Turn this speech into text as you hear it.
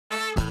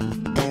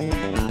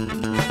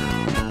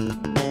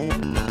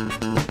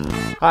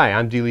Hi,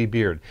 I'm D.Lee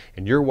Beard,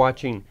 and you're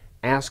watching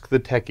Ask the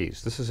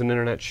Techies. This is an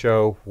internet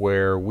show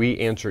where we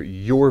answer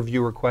your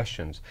viewer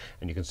questions,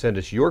 and you can send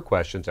us your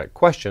questions at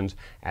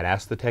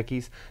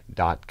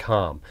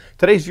questions@askthetechies.com.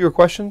 Today's viewer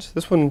questions,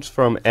 this one's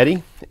from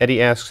Eddie.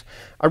 Eddie asks,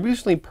 I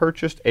recently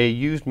purchased a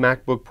used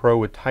MacBook Pro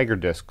with Tiger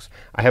discs.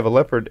 I have a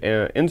Leopard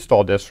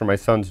install disc for my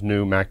son's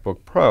new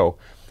MacBook Pro.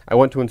 I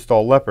want to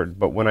install Leopard,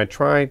 but when I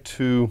try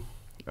to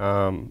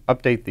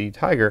update the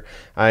Tiger,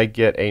 I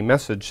get a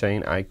message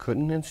saying I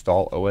couldn't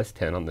install OS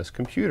X on this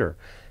computer.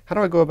 How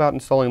do I go about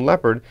installing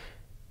Leopard?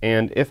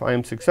 And if I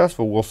am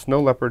successful, will Snow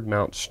Leopard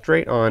mount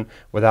straight on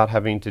without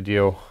having to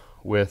deal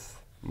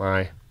with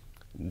my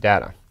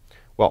data?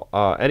 Well,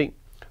 Eddie,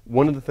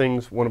 one of the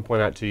things I want to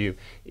point out to you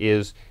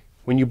is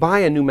when you buy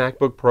a new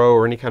MacBook Pro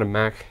or any kind of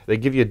Mac, they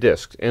give you a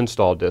disk,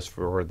 install disk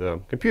for the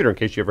computer in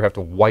case you ever have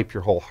to wipe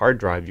your whole hard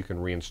drive, you can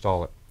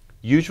reinstall it.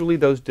 Usually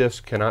those disks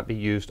cannot be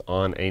used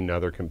on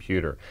another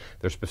computer.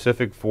 They're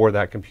specific for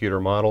that computer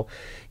model.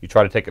 You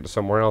try to take it to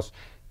somewhere else,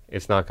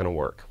 it's not going to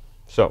work.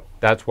 So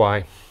that's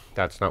why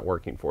that's not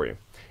working for you.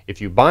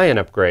 If you buy an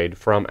upgrade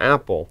from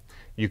Apple,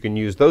 you can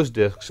use those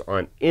disks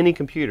on any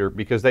computer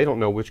because they don't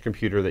know which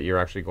computer that you're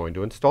actually going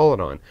to install it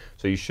on.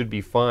 So you should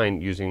be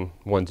fine using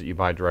ones that you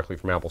buy directly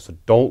from Apple. So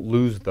don't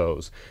lose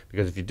those,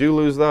 because if you do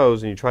lose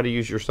those and you try to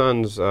use your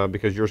son's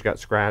because yours got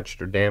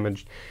scratched or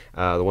damaged,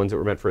 the ones that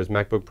were meant for his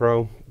MacBook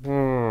Pro,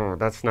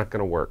 that's not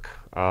going to work.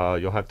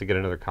 You'll have to get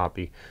another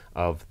copy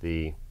of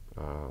the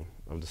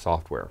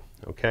software.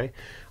 Okay,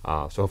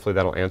 so hopefully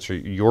that'll answer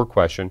your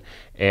question,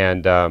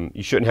 and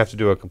you shouldn't have to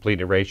do a complete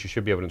erase. You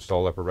should be able to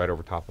install Leopard right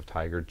over top of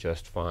Tiger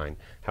just fine.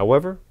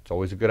 However, it's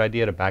always a good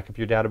idea to back up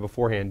your data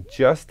beforehand,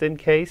 just in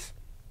case.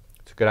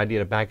 It's a good idea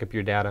to back up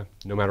your data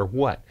no matter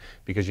what,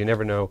 because you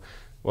never know.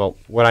 Well,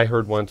 what I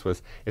heard once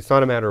was, it's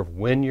not a matter of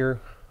when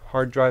your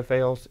hard drive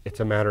fails, it's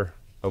a matter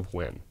of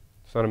when.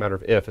 It's not a matter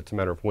of if, it's a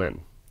matter of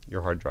when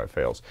your hard drive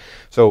fails.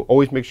 So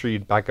always make sure you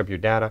back up your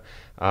data.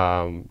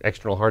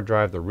 External hard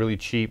drive, they're really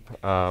cheap.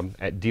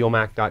 At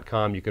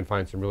dealmac.com you can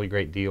find some really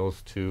great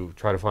deals to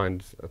try to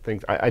find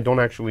things. I don't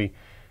actually,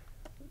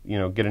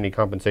 get any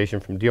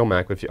compensation from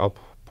DealMac, but I'll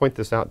point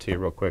this out to you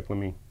real quick. Let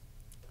me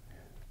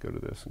go to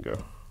this and go.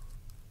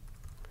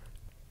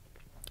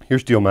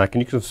 Here's DealMac,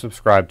 and you can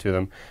subscribe to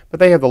them. But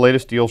they have the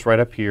latest deals right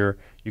up here.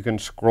 You can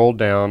scroll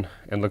down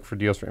and look for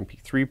deals for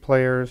MP3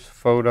 players,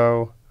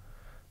 photo,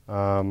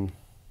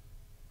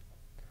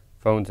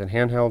 phones and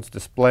handhelds,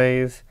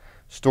 displays,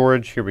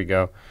 storage. Here we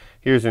go.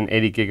 Here's an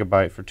 80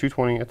 gigabyte for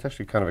 $220. It's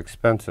actually kind of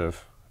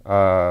expensive.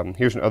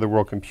 Here's an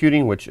Otherworld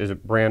Computing, which is a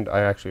brand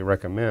I actually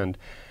recommend.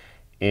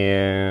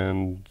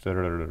 And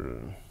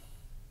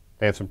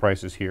they have some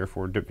prices here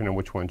for depending on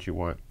which ones you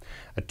want.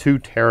 A 2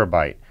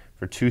 terabyte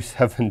for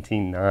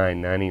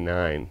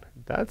 $279.99.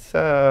 That's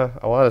a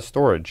lot of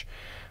storage.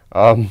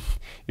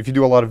 If you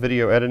do a lot of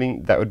video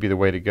editing, that would be the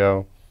way to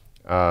go.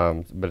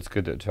 But it's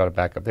good to try to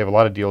back up. They have a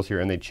lot of deals here,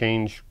 and they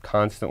change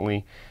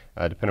constantly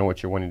depending on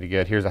what you're wanting to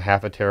get. Here's a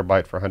half a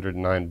terabyte for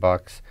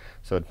 $109,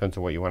 so it depends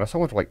on what you want. I saw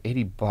one for like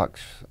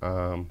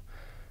 $80,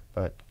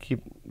 but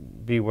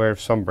beware of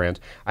some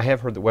brands. I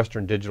have heard that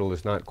Western Digital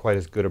is not quite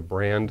as good a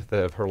brand.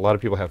 I've heard a lot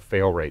of people have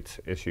fail rates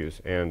issues,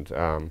 and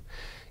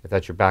if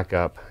that's your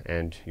backup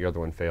and your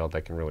other one failed,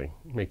 that can really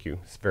make you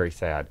very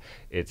sad.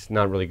 It's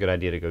not really a good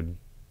idea to go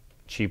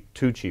too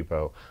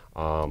cheapo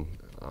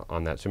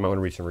on that. So you might want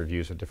to read some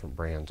reviews of different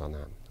brands on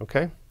that.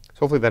 Okay? So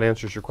hopefully that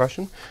answers your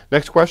question.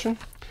 Next question.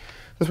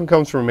 This one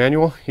comes from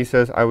Emmanuel. He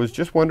says, I was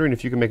just wondering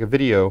if you can make a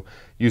video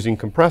using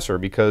Compressor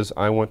because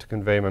I want to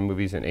convey my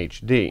movies in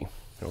HD.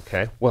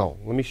 Okay? Well,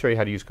 let me show you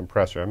how to use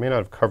Compressor. I may not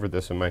have covered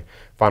this in my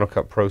Final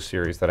Cut Pro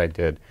series that I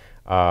did.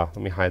 Let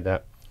me hide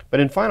that.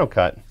 But in Final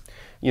Cut,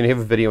 you have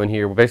a video in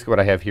here. Well, basically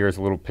what I have here is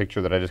a little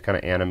picture that I just kind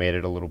of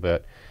animated a little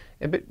bit.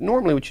 But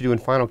normally what you do in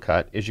Final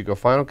Cut is you go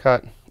Final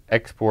Cut,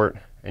 Export,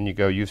 and you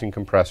go using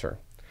Compressor.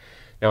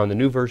 Now in the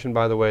new version,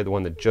 by the way, the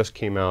one that just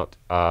came out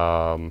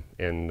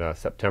in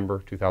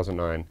September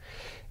 2009,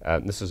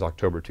 this is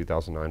October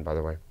 2009, by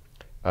the way.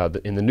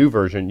 In the new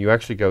version, you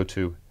actually go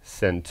to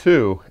Send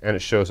To, and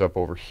it shows up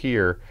over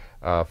here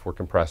for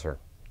Compressor.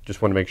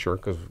 Just want to make sure,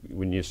 because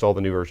when you install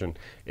the new version,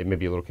 it may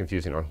be a little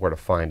confusing on where to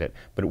find it,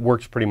 but it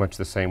works pretty much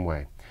the same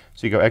way.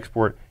 So you go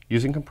Export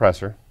using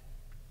Compressor,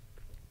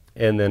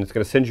 and then it's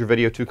going to send your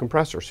video to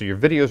Compressor. So your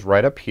video is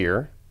right up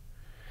here.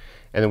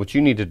 And then what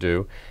you need to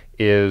do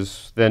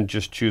is then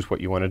just choose what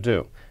you want to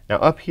do. Now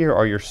up here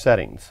are your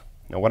settings.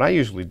 Now what I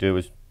usually do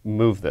is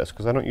move this,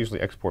 because I don't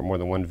usually export more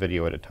than one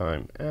video at a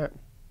time.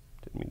 Didn't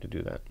mean to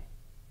do that.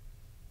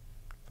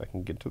 If I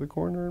can get to the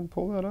corner and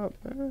pull that up.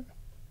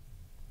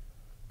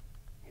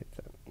 Hit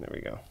that. There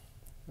we go.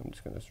 I'm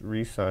just going to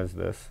resize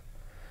this.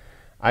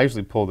 I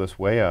usually pull this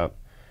way up,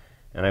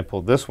 and I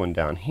pull this one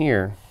down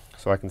here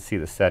so I can see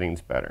the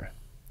settings better.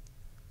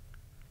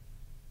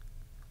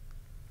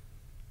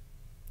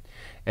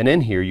 And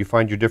in here you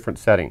find your different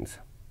settings.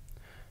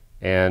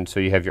 And so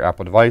you have your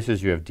Apple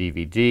devices, you have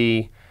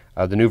DVD.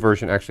 The new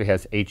version actually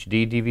has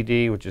HD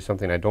DVD, which is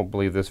something I don't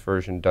believe this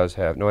version does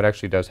have. No, it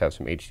actually does have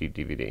some HD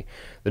DVD.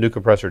 The new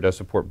compressor does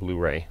support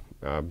Blu-ray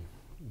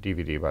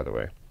DVD, by the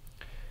way.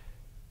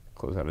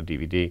 Close out a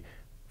DVD.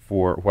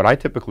 For what I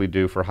typically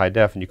do for high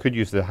def, and you could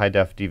use the high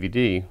def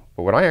DVD,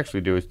 but what I actually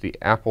do is the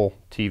Apple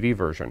TV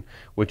version,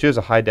 which is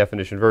a high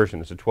definition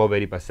version. It's a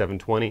 1280 by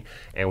 720,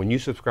 and when you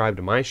subscribe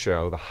to my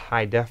show, the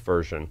high def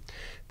version,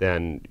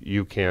 then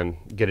you can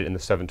get it in the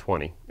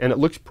 720, and it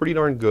looks pretty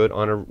darn good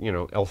on a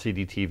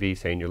LCD TV,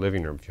 say in your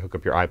living room, if you hook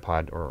up your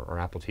iPod or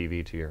Apple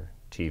TV to your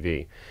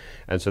TV.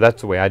 And so that's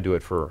the way I do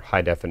it for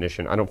high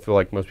definition. I don't feel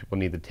like most people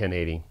need the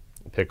 1080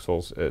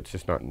 pixels. It's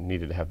just not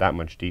needed to have that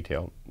much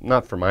detail.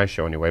 Not for my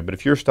show anyway, but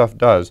if your stuff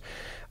does,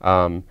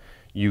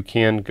 you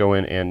can go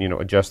in and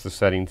adjust the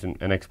settings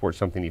and export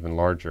something even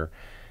larger.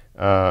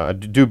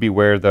 Do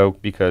beware though,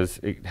 because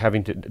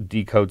having to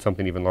decode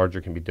something even larger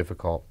can be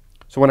difficult.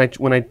 So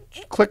when I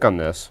click on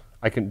this,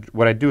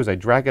 what I do is I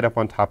drag it up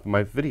on top of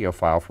my video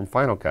file from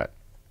Final Cut.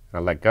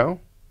 And I let go,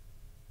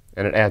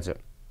 and it adds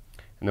it.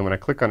 And then when I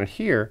click on it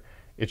here,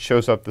 it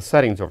shows up the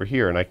settings over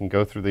here, and I can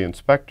go through the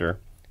inspector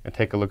and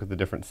take a look at the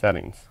different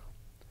settings.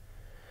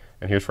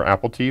 And here's for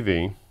Apple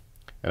TV,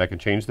 and I can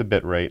change the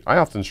bit rate. I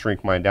often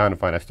shrink mine down and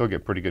find I still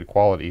get pretty good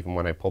quality even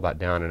when I pull that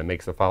down, and it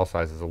makes the file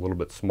sizes a little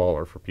bit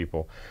smaller for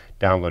people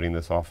downloading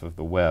this off of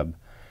the web.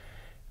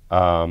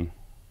 You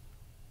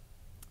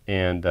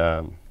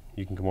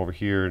can come over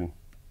here and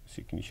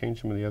see, can you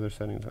change some of the other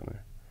settings on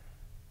there?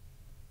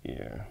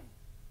 Yeah.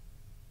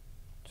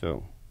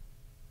 So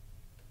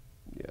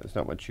yeah, there's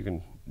not much you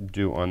can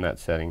do on that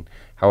setting.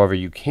 However,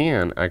 you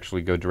can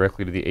actually go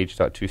directly to the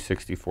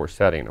H.264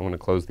 setting. I'm going to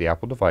close the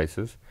Apple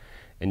devices,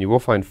 and you will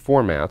find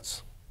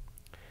Formats,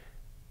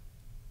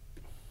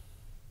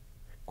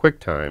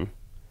 QuickTime,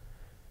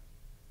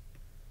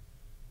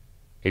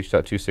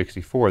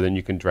 H.264. Then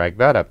you can drag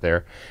that up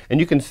there, and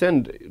you can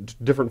send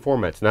different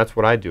formats, and that's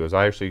what I do, is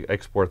I actually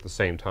export at the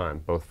same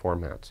time, both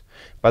formats.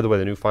 By the way,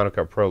 the new Final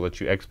Cut Pro lets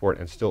you export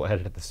and still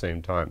edit at the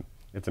same time.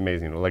 It's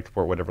amazing. It'll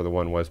export whatever the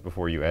one was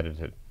before you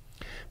edited.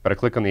 But I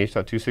click on the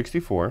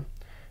H.264,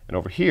 and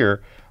over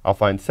here I'll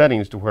find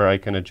settings to where I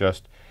can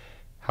adjust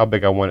how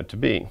big I want it to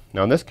be.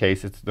 Now in this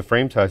case, the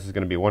frame size is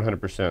going to be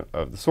 100%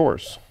 of the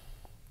source,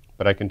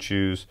 but I can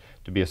choose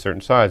to be a certain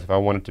size. If I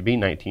want it to be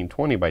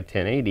 1920 by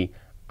 1080,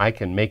 I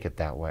can make it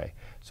that way.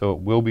 So it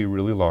will be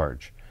really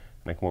large.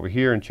 And I come over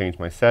here and change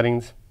my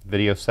settings,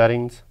 video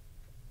settings,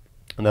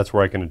 and that's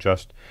where I can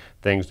adjust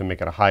things to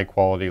make it a high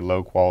quality,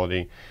 low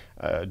quality,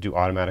 do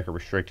automatic or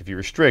restrict. If you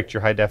restrict,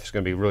 your high def is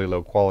going to be really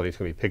low quality. It's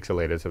going to be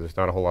pixelated, so there's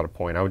not a whole lot of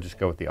point. I would just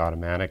go with the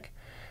automatic.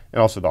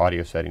 And also the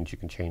audio settings, you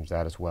can change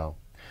that as well.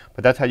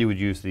 But that's how you would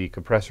use the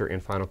compressor in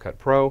Final Cut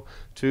Pro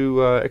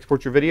to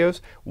export your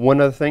videos.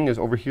 One other thing is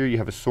over here you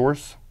have a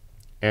source,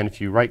 and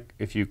if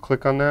you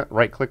click on that,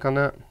 right click on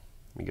that,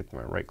 let me get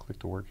my right click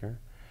to work here,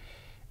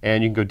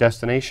 and you can go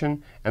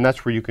destination, and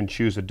that's where you can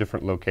choose a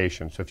different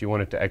location. So if you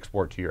want it to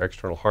export to your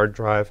external hard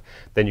drive,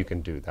 then you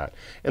can do that.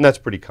 And that's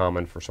pretty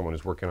common for someone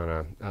who's working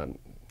on a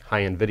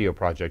high-end video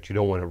project. You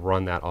don't want to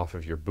run that off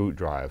of your boot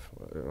drive,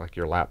 like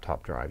your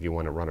laptop drive. You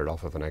want to run it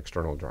off of an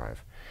external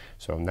drive.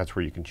 So that's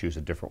where you can choose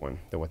a different one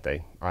than what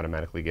they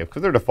automatically give,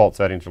 because their default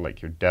settings are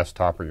like your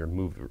desktop or your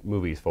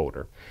movies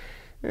folder.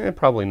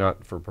 Probably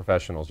not for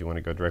professionals. You want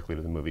to go directly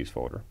to the movies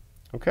folder.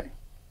 Okay?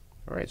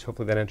 All right, so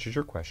hopefully that answers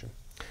your question.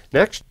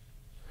 Next.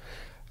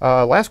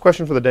 Last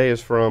question for the day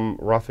is from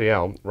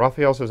Raphael.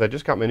 Raphael says, I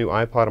just got my new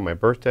iPod on my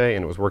birthday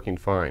and it was working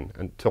fine.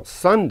 Until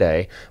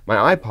Sunday,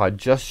 my iPod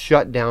just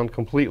shut down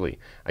completely.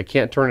 I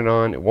can't turn it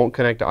on, it won't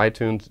connect to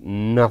iTunes,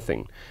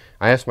 nothing.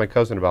 I asked my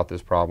cousin about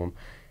this problem,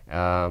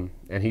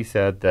 and he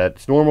said that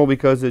it's normal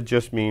because it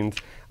just means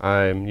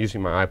I'm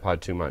using my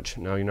iPod too much.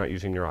 No, you're not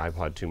using your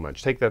iPod too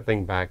much. Take that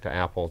thing back to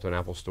Apple, to an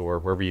Apple store,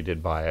 wherever you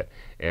did buy it,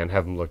 and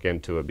have them look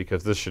into it,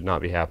 because this should not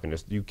be happening.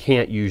 You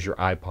can't use your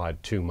iPod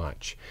too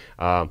much.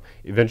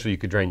 Eventually you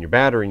could drain your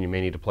battery and you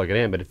may need to plug it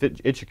in, but if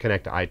it should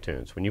connect to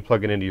iTunes. When you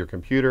plug it into your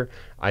computer,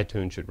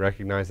 iTunes should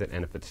recognize it,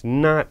 and if it's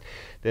not,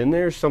 then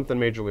there's something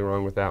majorly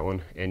wrong with that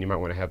one, and you might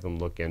want to have them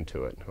look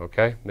into it,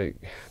 okay? They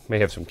may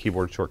have some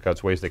keyboard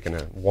shortcuts, ways they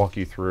can walk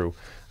you through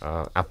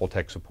Apple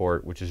Tech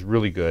support, which is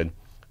really good.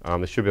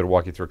 They should be able to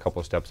walk you through a couple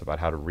of steps about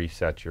how to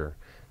reset your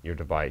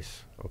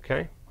device.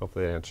 Okay?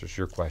 Hopefully that answers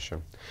your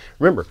question.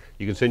 Remember,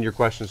 you can send your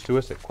questions to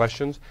us at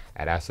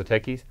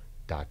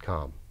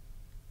questions@askthetechies.com.